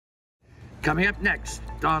Coming up next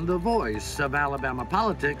on The Voice of Alabama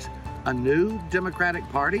Politics, a new Democratic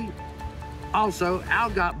Party. Also,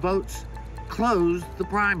 ALGOP votes close the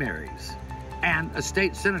primaries. And a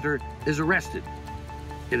state senator is arrested.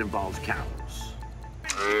 It involves cows.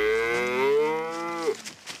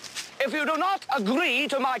 If you do not agree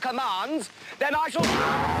to my commands, then I shall...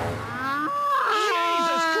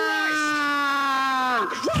 Jesus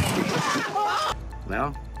Christ!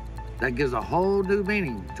 Well, that gives a whole new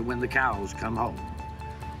meaning to when the cows come home.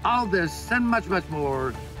 All this and much, much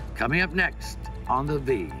more coming up next on The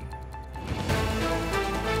V.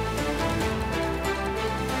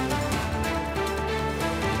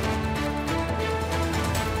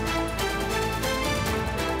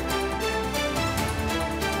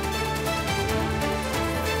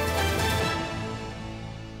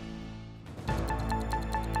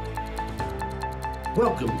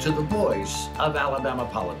 Welcome to The Voice of Alabama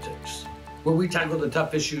Politics, where we tackle the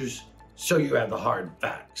tough issues so you have the hard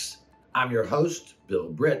facts. I'm your host, Bill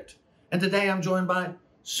Britt, and today I'm joined by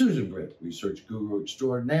Susan Britt, research guru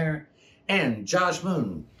extraordinaire, and Josh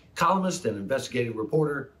Moon, columnist and investigative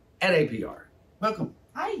reporter at APR. Welcome.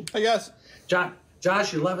 Hi. Hey, guys.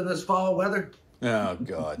 Josh, you loving this fall weather? Oh,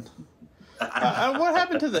 God. What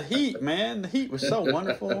happened to the heat, man? The heat was so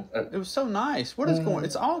wonderful. It was so nice. What is going?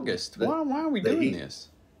 It's August. Why are we doing this?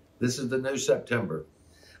 This is the new September.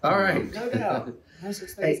 All right. No doubt.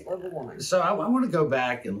 Hey, so I want to go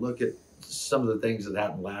back and look at some of the things that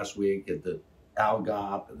happened last week at the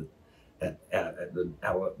ALGOP, at the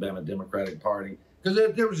Alabama Democratic Party,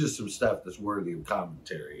 because there was just some stuff that's worthy of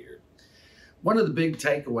commentary here. One of the big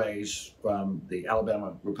takeaways from the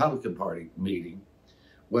Alabama Republican Party meeting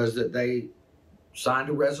was that they signed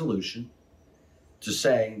a resolution to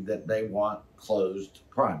saying that they want closed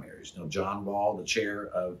primaries. Now, John Wall, the chair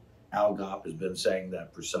of ALGOP, has been saying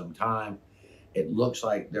that for some time. It looks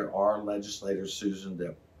like there are legislators, Susan,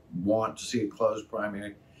 that want to see a closed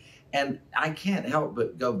primary. And I can't help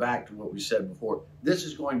but go back to what we said before. This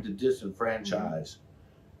is going to disenfranchise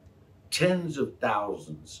tens of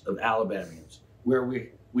thousands of Alabamians, where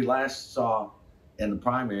we last saw in the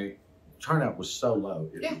primary, turnout was so low,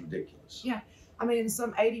 it was ridiculous. Yeah, I mean,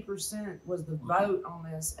 some 80% was the vote on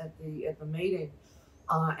this at the meeting,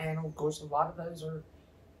 and of course, a lot of those are,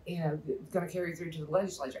 going to carry through to the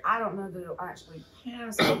legislature. I don't know that it'll actually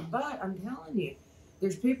pass, but I'm telling you,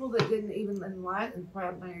 there's people that didn't even in the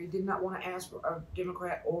primary did not want to ask for a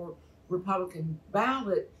Democrat or Republican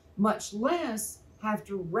ballot, much less have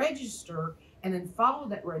to register and then follow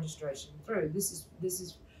that registration through. This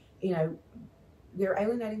is, they're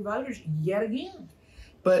alienating voters yet again.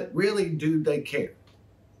 But really, do they care,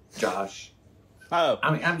 Josh?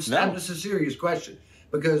 I mean, I'm just a serious question,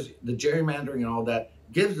 because the gerrymandering and all that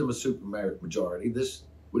gives them a supermajority. This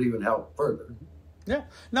would even help further. Yeah,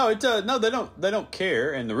 no, no, they don't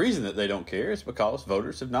care, and the reason that they don't care is because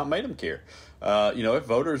voters have not made them care. If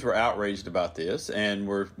voters were outraged about this and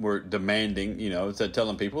were demanding,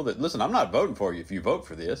 telling people that, listen, I'm not voting for you if you vote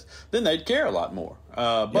for this, then they'd care a lot more.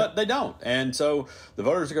 But they don't, and so the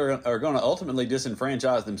voters are going to ultimately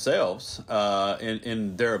disenfranchise themselves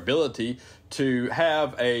in their ability to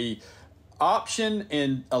have a option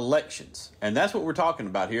in elections, and that's what we're talking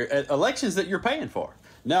about here. Elections that you're paying for.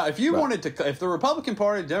 Now, if you wanted to, if the Republican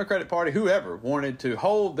Party, Democratic Party, whoever wanted to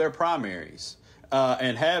hold their primaries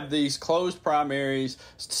and have these closed primaries,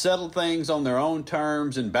 settle things on their own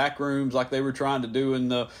terms in back rooms like they were trying to do in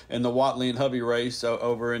the Whatley and Hubby race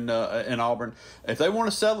over in Auburn, if they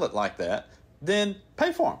want to settle it like that, then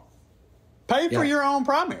pay for them. Pay for your own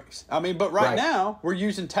primaries. I mean, but right now, we're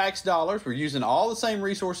using tax dollars. We're using all the same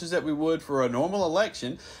resources that we would for a normal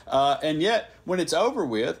election. And yet, when it's over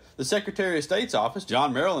with, the Secretary of State's office,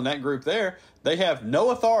 John Merrill and that group there, they have no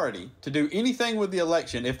authority to do anything with the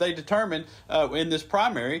election if they determine in this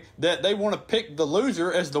primary that they want to pick the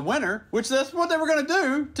loser as the winner, which that's what they were going to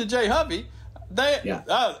do to Jay Hubby.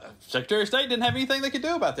 Secretary of State didn't have anything they could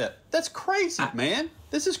do about that. That's crazy, man.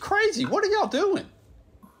 This is crazy. What are y'all doing?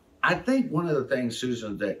 I think one of the things,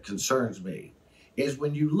 Susan, that concerns me is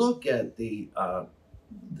when you look at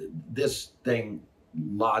this thing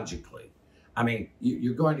logically. I mean,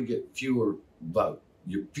 you're going to get fewer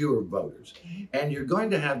voters, and you're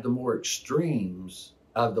going to have the more extremes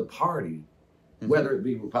of the party, whether it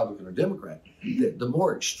be Republican or Democrat. The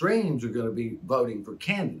more extremes are going to be voting for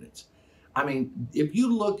candidates. I mean, if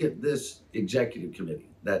you look at this executive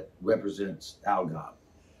committee that represents ALGOP,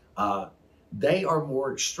 they are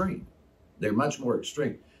more extreme. They're much more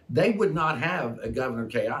extreme. They would not have a Governor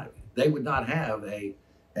Kay Ivey. They would not have they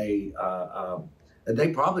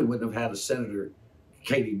probably wouldn't have had a Senator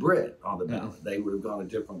Katie Britt on the ballot. They would have gone a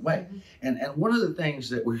different way. And one of the things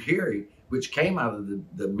that we're hearing, which came out of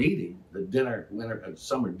the meeting, the dinner,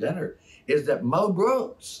 summer dinner, is that Mo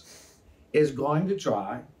Brooks is going to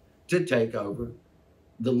try to take over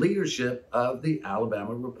the leadership of the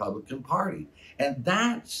Alabama Republican Party. And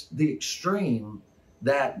that's the extreme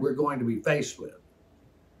that we're going to be faced with.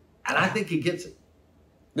 And I think he gets it.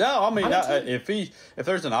 No, I mean, if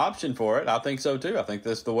there's an option for it, I think so too. I think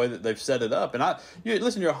that's the way that they've set it up. And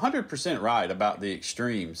listen, you're 100% right about the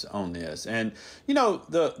extremes on this. And you know,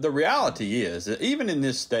 the reality is that even in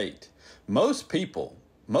this state, most people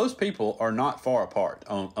are not far apart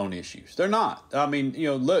on issues. They're not. I mean,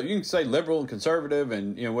 you know, you can say liberal and conservative,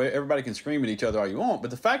 and you know, everybody can scream at each other all you want. But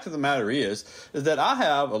the fact of the matter is that I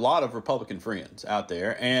have a lot of Republican friends out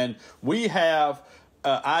there, and we have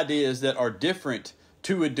ideas that are different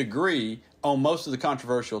to a degree on most of the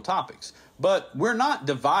controversial topics, but we're not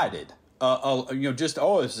divided. Just,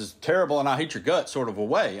 this is terrible and I hate your guts sort of a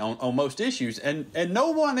way on most issues. And no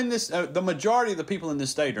one in this, the majority of the people in this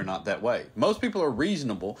state are not that way. Most people are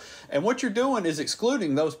reasonable. And what you're doing is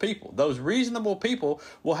excluding those people. Those reasonable people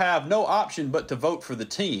will have no option but to vote for the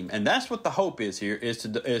team. And that's what the hope is here, is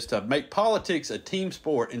to make politics a team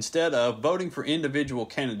sport instead of voting for individual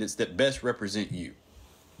candidates that best represent you.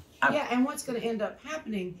 Yeah, and what's going to end up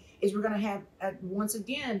happening is we're going to have, once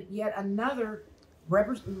again, yet another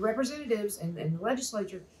representatives and the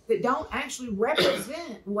legislature that don't actually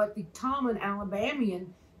represent what the common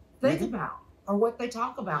Alabamian think about or what they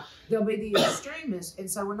talk about. They'll be the extremists, and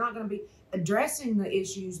so we're not going to be addressing the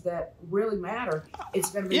issues that really matter.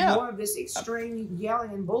 It's going to be more of this extreme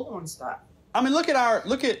yelling and bullhorn stuff. I mean, look at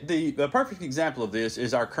the perfect example of this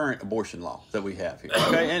is our current abortion law that we have here.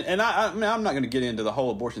 Okay, and I'm not going to get into the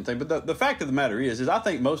whole abortion thing, but the fact of the matter is I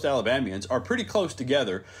think most Alabamians are pretty close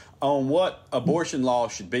together on what abortion law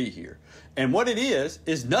should be here, and what it is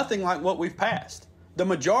nothing like what we've passed. The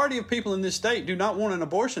majority of people in this state do not want an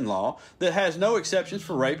abortion law that has no exceptions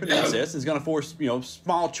for rape and incest and is going to force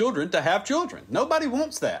small children to have children. Nobody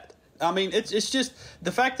wants that. I mean, it's just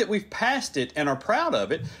the fact that we've passed it and are proud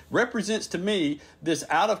of it represents to me this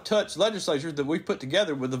out-of-touch legislature that we've put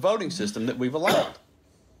together with the voting system that we've allowed.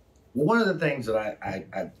 Well, one of the things that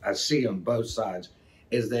I see on both sides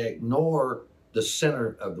is they ignore the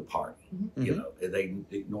center of the party. You know, they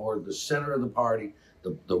ignore the center of the party,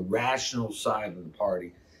 the rational side of the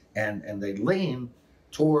party, and they lean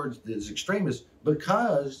towards these extremists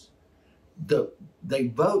because they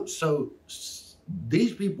vote so.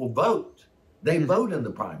 These people vote. They vote in the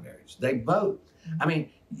primaries. They vote. I mean,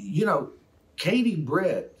 Katie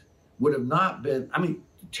Britt would have not been. I mean,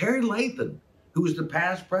 Terry Lathan, who was the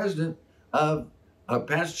past chairman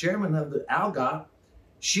of the ALGOP,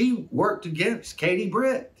 she worked against Katie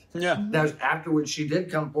Britt. Yeah. Now, afterwards, she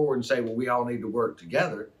did come forward and say, well, we all need to work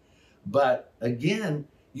together. But again,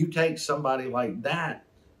 you take somebody like that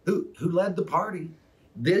who led the party.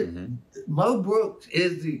 Mo Brooks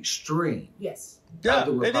is the extreme. Yes. Of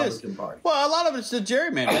the Republican Party. Well, a lot of it's the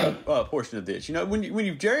gerrymandering portion of this. When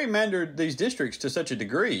you've gerrymandered these districts to such a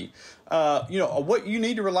degree, what you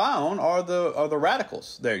need to rely on are the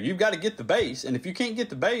radicals there. You've got to get the base, and if you can't get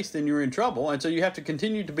the base, then you're in trouble. And so you have to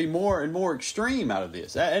continue to be more and more extreme out of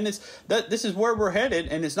this. And this is where we're headed,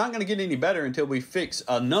 and it's not going to get any better until we fix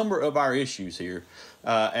a number of our issues here.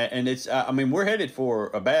 And we're headed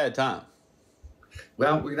for a bad time.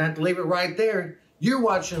 Well, we're going to have to leave it right there. You're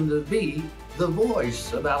watching the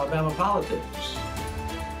voice of Alabama politics.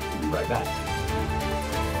 We'll be right back.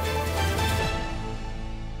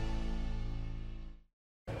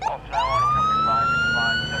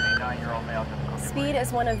 Speed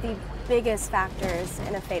is one of the biggest factors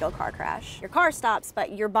in a fatal car crash. Your car stops,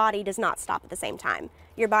 but your body does not stop at the same time.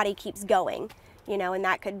 Your body keeps going, and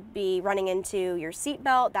that could be running into your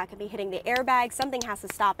seatbelt, that could be hitting the airbag. Something has to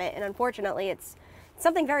stop it, and unfortunately, it's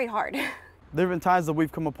something very hard. There have been times that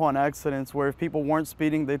we've come upon accidents where if people weren't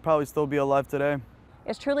speeding, they'd probably still be alive today.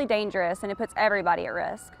 It's truly dangerous, and it puts everybody at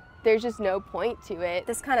risk. There's just no point to it.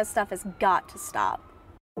 This kind of stuff has got to stop.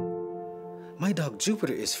 My dog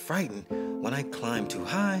Jupiter is frightened when I climb too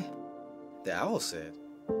high, the owl said.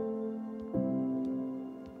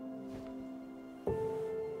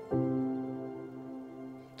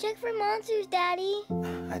 Check for monsters, Daddy.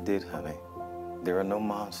 I did, honey. There are no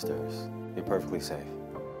monsters. You're perfectly safe.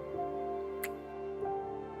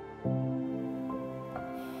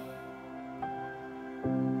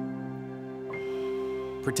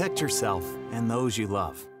 Protect yourself and those you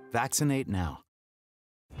love. Vaccinate now.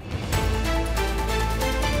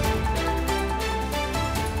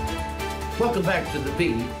 Welcome back to the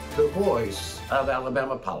voice of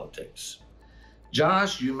Alabama politics.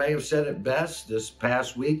 Josh, you may have said it best this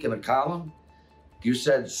past week in a column. You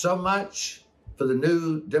said so much for the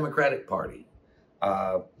new Democratic Party.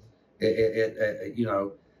 You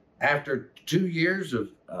know, after 2 years of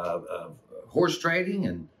horse trading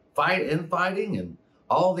and infighting and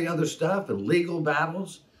all the other stuff and legal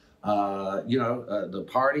battles, the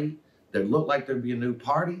party, there looked like there'd be a new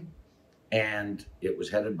party, and it was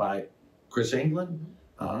headed by Chris England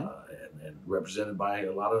and represented by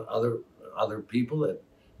a lot of other people,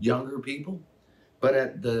 younger people. But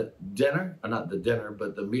at the dinner, or not the dinner,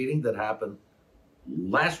 but the meeting that happened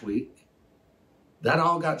last week, that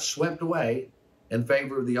all got swept away in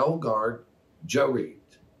favor of the old guard, Joe Reed.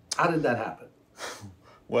 How did that happen?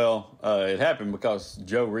 Well, it happened because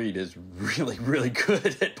Joe Reed is really, really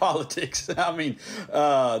good at politics. I mean,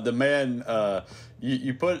 the man,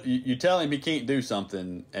 you tell him he can't do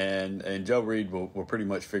something, and Joe Reed will pretty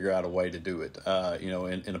much figure out a way to do it.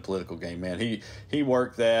 In a political game, man, he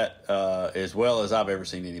worked that as well as I've ever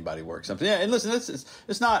seen anybody work something. Yeah, and listen,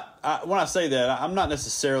 it's not when I say that, I'm not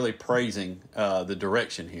necessarily praising the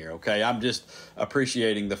direction here. Okay, I'm just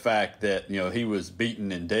appreciating the fact that he was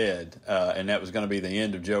beaten and dead, and that was going to be the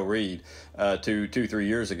end of Joe Reed 2-3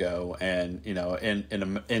 years ago, and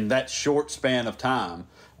in that short span of time.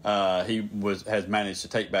 He has managed to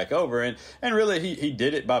take back over, and really he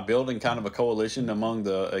did it by building kind of a coalition among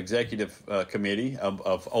the executive committee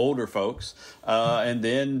of older folks, and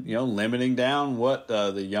then limiting down what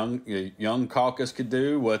the young caucus could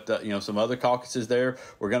do, what some other caucuses there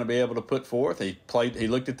were going to be able to put forth. He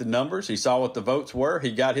looked at the numbers, he saw what the votes were,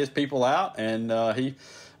 he got his people out, and he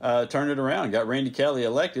turned it around, got Randy Kelly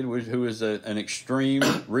elected, who is an extreme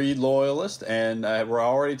Reed loyalist, and we're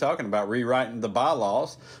already talking about rewriting the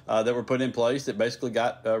bylaws that were put in place that basically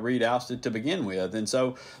got Reed ousted to begin with. And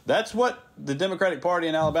so that's what the Democratic Party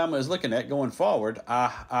in Alabama is looking at going forward.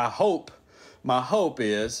 My hope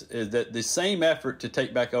is that the same effort to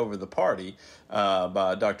take back over the party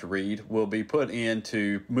by Dr. Reed will be put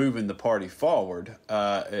into moving the party forward,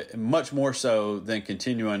 much more so than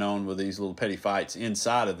continuing on with these little petty fights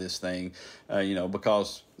inside of this thing,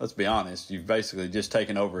 because let's be honest, you've basically just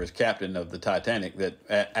taken over as captain of the Titanic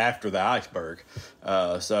after the iceberg.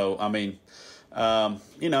 So, I mean,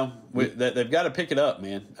 they've got to pick it up,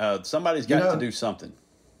 man. Somebody's got to do something.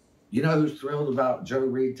 You know who's thrilled about Joe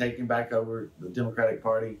Reed taking back over the Democratic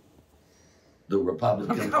Party? The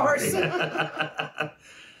Republican Party.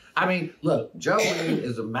 I mean, look, Joe Reed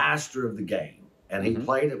is a master of the game, and he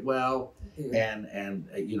played it well. And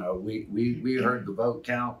we heard the vote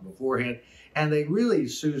count beforehand, and they really,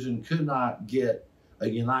 Susan, could not get a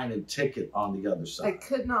united ticket on the other side. They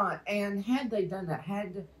could not. And had they done that,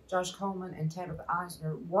 had Josh Coleman and Tabitha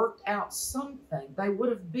Eisner worked out something, they would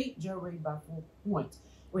have beat Joe Reed by 4 points.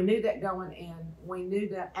 We knew that going in. We knew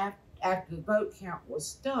that after the vote count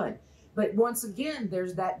was done. But once again,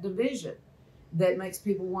 there's that division that makes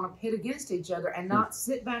people want to pit against each other and not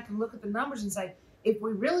sit back and look at the numbers and say, if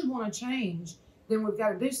we really want to change, then we've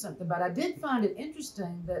got to do something. But I did find it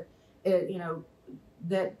interesting that,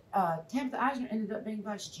 Tabitha Eisner ended up being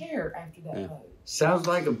vice chair after that vote. Sounds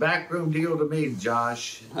like a backroom deal to me,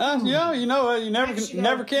 Josh. Yeah, you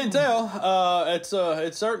never can tell.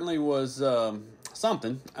 It certainly was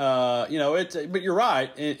something. But you're right.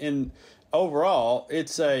 In overall,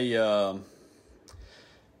 it's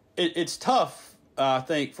it's tough. I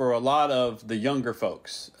think for a lot of the younger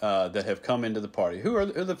folks that have come into the party, who are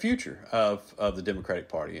the future of the Democratic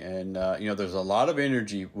Party, and there's a lot of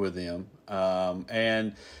energy with them,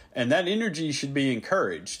 and that energy should be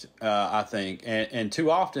encouraged, I think. And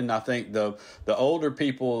too often, I think the older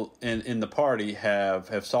people in the party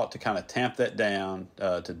have sought to kind of tamp that down,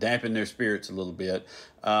 to dampen their spirits a little bit.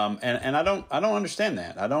 And I don't understand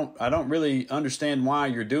that. I don't really understand why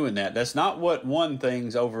you're doing that. That's not what won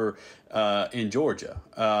things over in Georgia.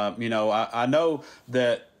 I know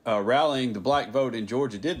that rallying the black vote in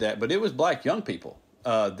Georgia did that, but it was black young people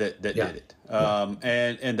that did it.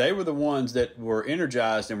 And they were the ones that were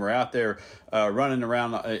energized and were out there running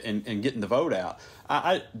around and getting the vote out.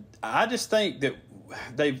 I just think that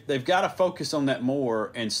they've got to focus on that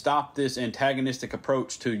more and stop this antagonistic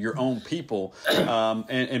approach to your own people,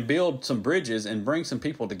 and build some bridges and bring some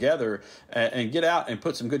people together and get out and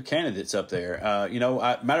put some good candidates up there.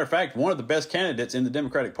 Matter of fact, one of the best candidates in the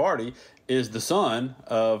Democratic Party is the son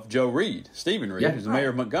of Joe Reed, Stephen Reed, who's the mayor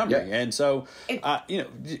of Montgomery. Yeah. And so,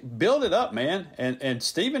 build it up, man. And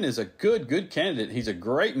Stephen is a good candidate. He's a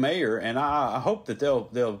great mayor, and I hope that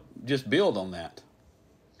they'll just build on that.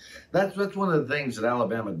 That's one of the things that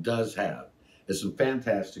Alabama does have is some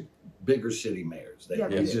fantastic bigger city mayors. They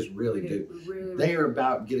just really do. They are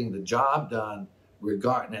about getting the job done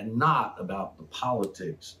regarding and not about the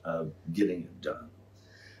politics of getting it done.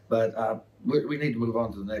 But we need to move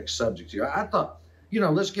on to the next subject here. I thought,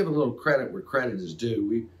 let's give a little credit where credit is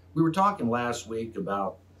due. We were talking last week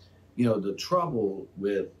about, the trouble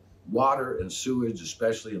with water and sewage,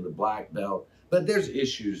 especially in the Black Belt. But there's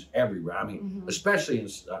issues everywhere. I mean, especially in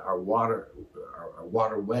our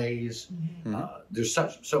waterways. There's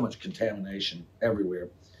so much contamination everywhere.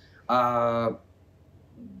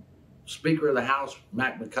 Speaker of the House,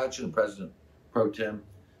 Mac McCutcheon, and President Pro Tem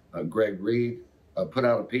Greg Reed put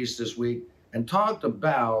out a piece this week and talked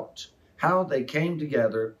about how they came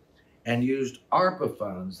together and used ARPA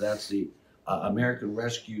funds, that's the American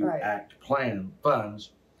Rescue Act plan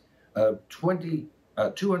funds,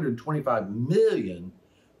 225 million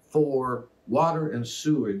for water and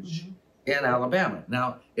sewage in Alabama.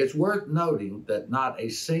 Now, it's worth noting that not a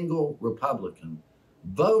single Republican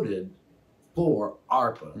voted for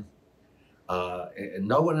ARPA. And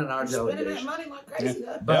no one in our delegation. Spending that money like crazy,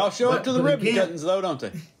 though. They all show up to the ribbon cuttings, though, don't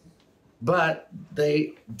they? But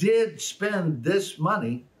they did spend this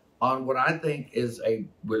money on what I think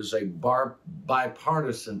was a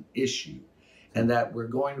bipartisan issue, and that we're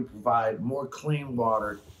going to provide more clean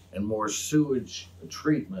water and more sewage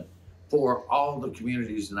treatment for all the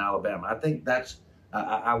communities in Alabama. I think that's,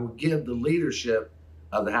 I would give the leadership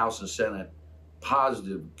of the House and Senate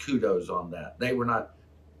positive kudos on that. They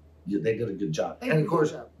did a good job. And of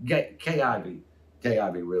course, Kay Ivey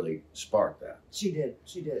really sparked that. She did.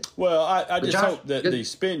 Well, I just hope that the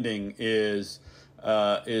spending is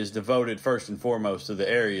devoted first and foremost to the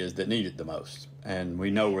areas that need it the most, and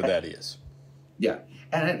we know where that is. Yeah,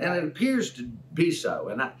 and it appears to be so.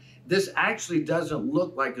 And this actually doesn't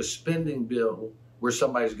look like a spending bill where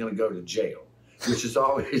somebody's going to go to jail, which is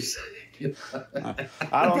always.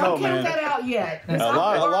 I don't know, man. Don't count that out yet. A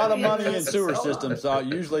lot of money in sewer systems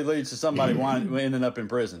usually leads to somebody ending up in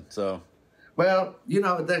prison. So, well,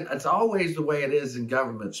 that's always the way it is in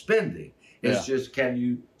government spending. It's just, can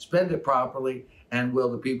you spend it properly, and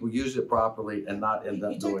will the people use it properly and not end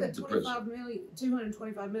up going into prison?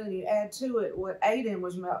 $225 million. You add to it what Aiden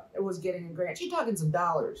was getting in grants. You're talking some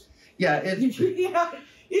dollars. Yeah, you're talking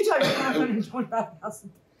 $525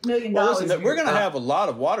 million. Well, listen, we're going to have a lot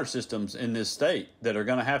of water systems in this state that are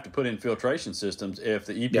going to have to put in filtration systems if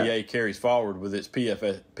the EPA carries forward with its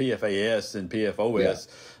PFAS and PFOS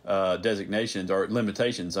designations or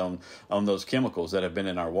limitations on those chemicals that have been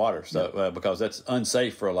in our water. So because that's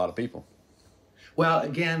unsafe for a lot of people. Well,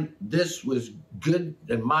 again, this was good,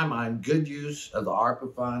 in my mind, good use of the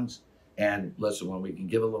ARPA funds. And listen, when we can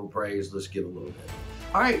give a little praise, let's give a little bit.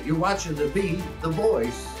 All right, you're watching the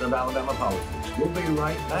voice of Alabama politics. We'll be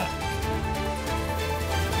right back.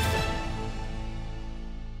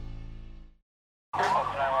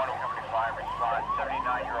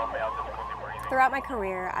 Throughout my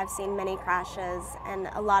career, I've seen many crashes, and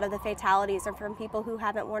a lot of the fatalities are from people who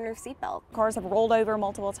haven't worn their seatbelt. Cars have rolled over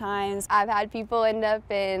multiple times. I've had people end up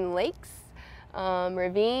in lakes,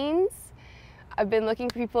 ravines. I've been looking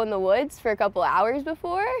for people in the woods for a couple hours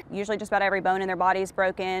before. Usually just about every bone in their body is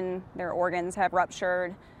broken, their organs have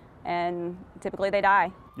ruptured, and typically they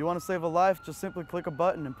die. You want to save a life, just simply click a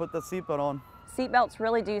button and put that seatbelt on. Seatbelts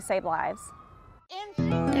really do save lives.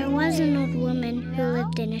 There was an old woman who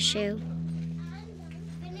lived in a shoe.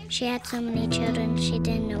 She had so many children, she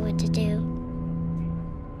didn't know what to do.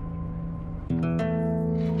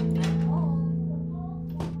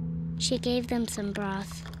 She gave them some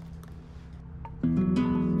broth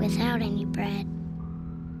without any bread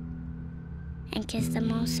and kissed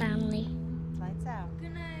them all soundly. Lights out.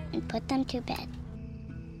 Good night. And put them to bed.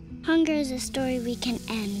 Hunger is a story we can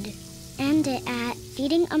end. End it at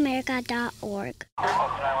feedingamerica.org.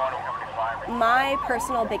 My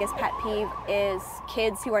personal biggest pet peeve is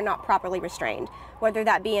kids who are not properly restrained, whether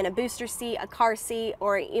that be in a booster seat, a car seat,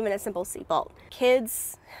 or even a simple seatbelt.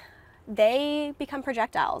 Kids, they become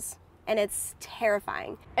projectiles, and it's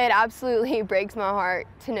terrifying. It absolutely breaks my heart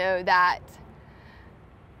to know that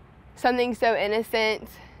something so innocent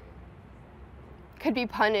could be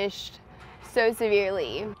punished so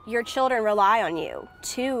severely. Your children rely on you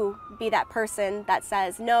to be that person that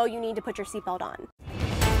says, no, you need to put your seatbelt on.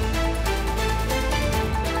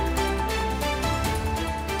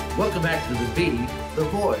 Welcome back to the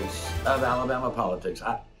voice of Alabama politics.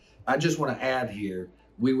 I just want to add here,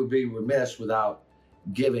 we would be remiss without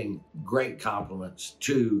giving great compliments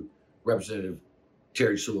to Representative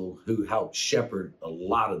Terry Sewell, who helped shepherd a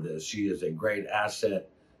lot of this. She is a great asset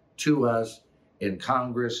to us in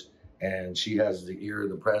Congress, and she has the ear of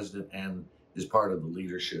the president and is part of the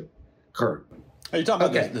leadership currently. Are you talking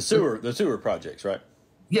about the sewer projects, right?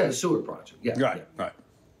 Yeah, the sewer project. Yeah. Right.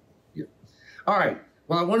 All right.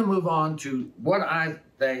 Well, I want to move on to what I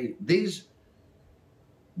think these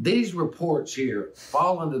reports here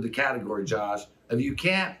fall under the category, Josh, of you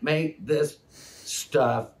can't make this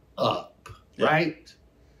stuff up, right?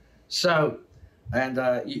 So,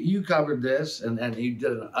 and you covered this, and you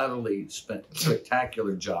did an utterly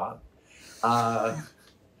spectacular job.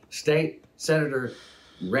 State Senator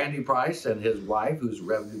Randy Price and his wife, who's a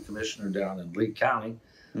revenue commissioner down in Lee County,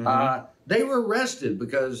 they were arrested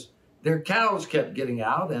because their cows kept getting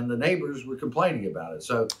out and the neighbors were complaining about it.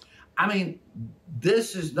 So, I mean,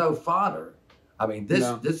 this is no fodder. I mean, this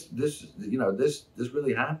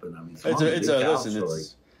really happened. I mean,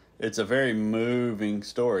 it's a very moving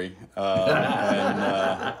story,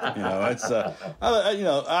 I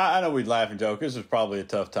know we'd laugh and joke. This was probably a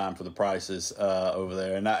tough time for the Prices over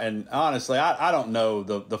there, and honestly, I don't know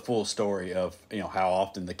the full story of how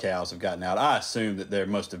often the cows have gotten out. I assume that there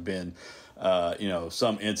must have been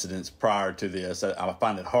some incidents prior to this. I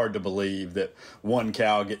find it hard to believe that one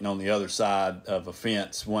cow getting on the other side of a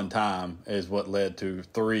fence one time is what led to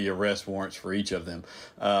 3 arrest warrants for each of them,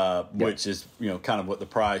 which is, kind of what the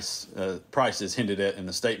Prices hinted at in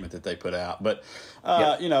the statement that they put out. But,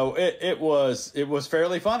 it was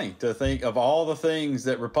fairly funny to think of all the things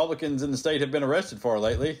that Republicans in the state have been arrested for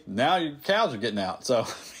lately. Now your cows are getting out. So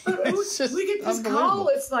it's just we get this call.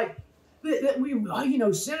 It's like,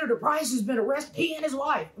 Senator Price has been arrested, he and his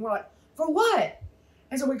wife. And we're like, for what?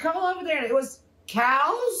 And so we call over there, and it was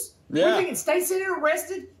cows? Yeah. We're thinking state senator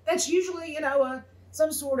arrested? That's usually,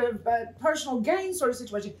 some sort of personal gain sort of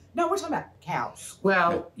situation. No, we're talking about cows.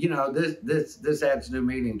 Well, this adds new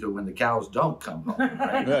meaning to when the cows don't come home.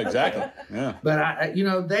 Right? Yeah, exactly. Yeah. But,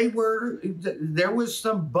 there was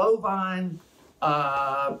some bovine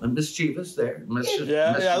mischievous there.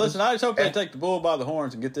 Listen, I just hope they take the bull by the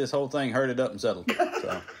horns and get this whole thing herded up and settled.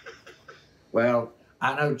 So. Well,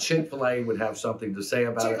 I know Chick-fil-A would have something to say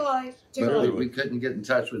about it. Chick-fil-A. But we couldn't get in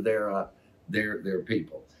touch with their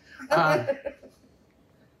people.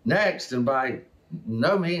 Next, and by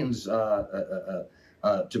no means to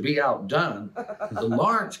be outdone, the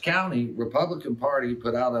Lawrence County Republican Party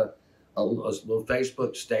put out a little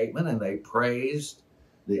Facebook statement, and they praised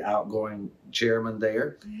the outgoing chairman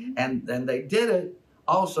there. And they did it.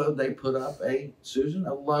 Also, they put up a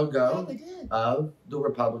logo of the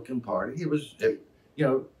Republican Party. They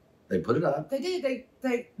put it up. They did.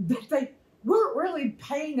 They weren't really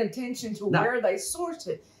paying attention to where they sourced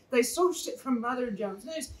it. They sourced it from Mother Jones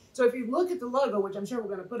News. So if you look at the logo, which I'm sure we're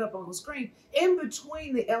going to put up on the screen, in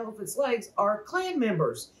between the elephant's legs are Klan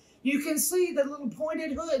members. You can see the little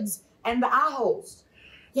pointed hoods and the eye holes.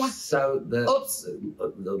 Yeah. So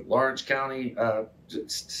the Lawrence County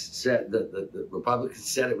said that the Republicans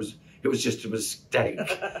said it was just a mistake.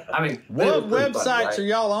 I mean, what websites are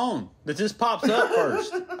y'all on that just pops up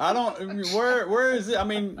first? I don't. Where is it? I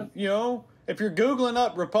mean, if you're Googling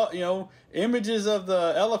up images of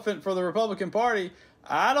the elephant for the Republican Party,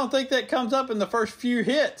 I don't think that comes up in the first few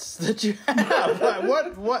hits that you have.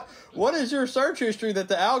 Like, what is your search history that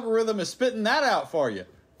the algorithm is spitting that out for you?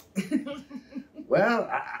 Well,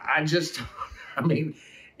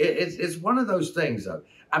 it's one of those things, though.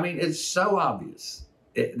 I mean, it's so obvious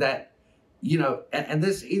that, and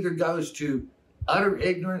this either goes to utter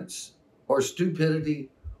ignorance or stupidity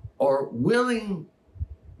or willing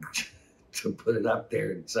to put it up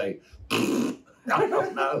there and say, I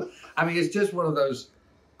don't know. I mean, it's just one of those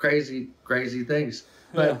crazy things.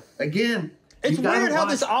 But again, it's weird how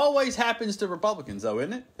this always happens to Republicans, though,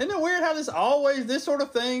 isn't it? Isn't it weird how this sort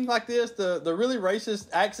of thing like this, the really racist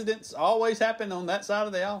accidents always happen on that side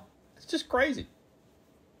of the aisle? It's just crazy.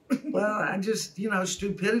 Well, I just,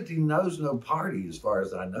 stupidity knows no party, as far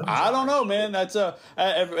as I know. I don't know, man. That's listen,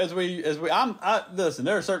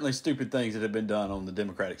 there are certainly stupid things that have been done on the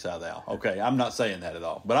Democratic side of the aisle. Okay, I'm not saying that at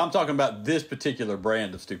all, but I'm talking about this particular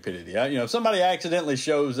brand of stupidity. If somebody accidentally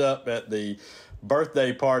shows up at the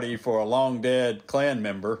birthday party for a long dead Klan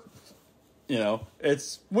member, we know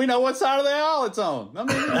what side of the aisle it's on. I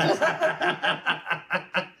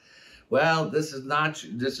mean, well, this is not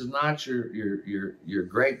your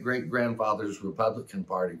great grandfather's Republican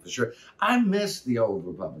Party for sure. I miss the old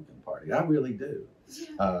Republican Party, I really do.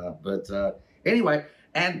 But anyway,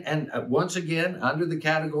 and once again, under the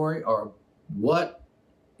category or what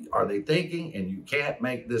are they thinking? And you can't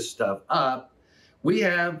make this stuff up. We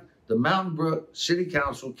have the Mountain Brook City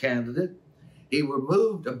Council candidate. He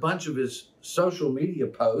removed a bunch of his social media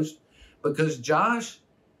posts because, Josh,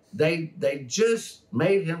 they just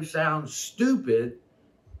made him sound stupid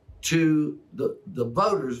to the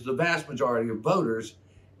voters, the vast majority of voters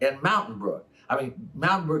in Mountain Brook. I mean,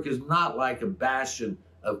 Mountain Brook is not like a bastion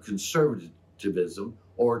of conservatism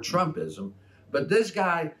or Trumpism, But this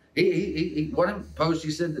guy, one post,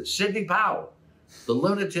 he said that Sidney Powell, the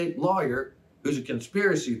lunatic lawyer who's a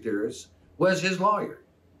conspiracy theorist, was his lawyer.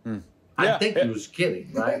 I think he was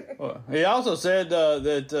kidding, right? Well, he also said that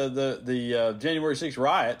the January 6th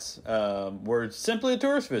riots were simply a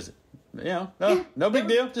tourist visit. No big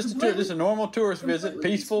deal. Just a normal tourist visit,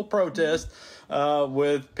 peaceful protest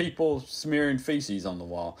with people smearing feces on the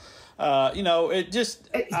wall. I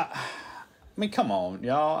mean, come on,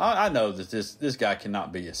 y'all. I know that this guy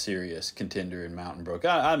cannot be a serious contender in Mountain Brook.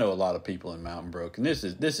 I know a lot of people in Mountain Brook, and this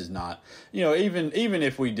is not, even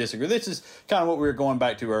if we disagree, this is kind of what we were going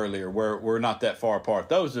back to earlier, where we're not that far apart.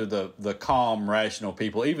 Those are the calm, rational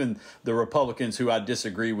people. Even the Republicans who I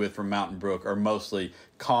disagree with from Mountain Brook are mostly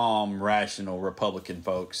calm, rational Republican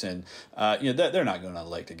folks, and they're not going to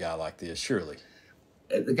elect a guy like this, surely.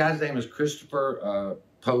 The guy's name is Christopher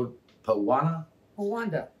Pawanda,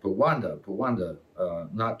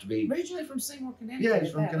 not to be... Originally from Seymour, Connecticut. Yeah,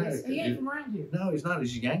 he's from Connecticut. He ain't from around here. No, he's not.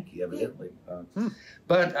 He's a Yankee, evidently.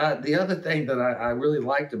 But the other thing that I really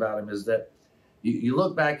liked about him is that you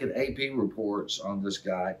look back at AP reports on this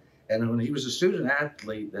guy, and when he was a student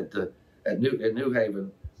athlete at New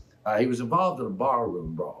Haven, he was involved in a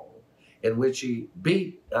barroom brawl in which he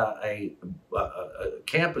beat a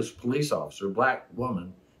campus police officer, a black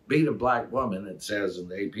woman, beat a black woman, it says in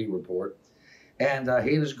the AP report. And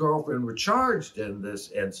he and his girlfriend were charged in this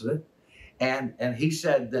incident. And he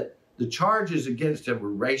said that the charges against him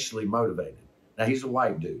were racially motivated. Now, he's a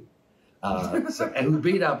white dude and who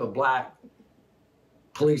beat up a black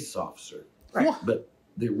police officer. Right. But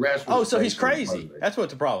the arrest was so he's crazy. Motivated. That's what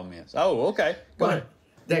the problem is. Oh, okay. Go ahead.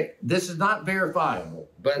 This is not verifiable,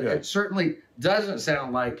 but it certainly doesn't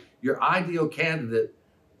sound like your ideal candidate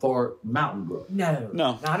for Mountain Brook. No,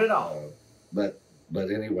 not at all. But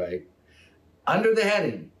anyway, under the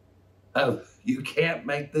heading of "You can't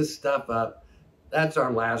make this stuff up," that's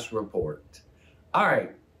our last report. All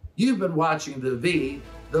right, you've been watching the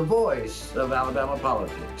voice of Alabama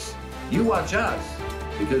politics. You watch us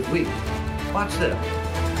because we watch them.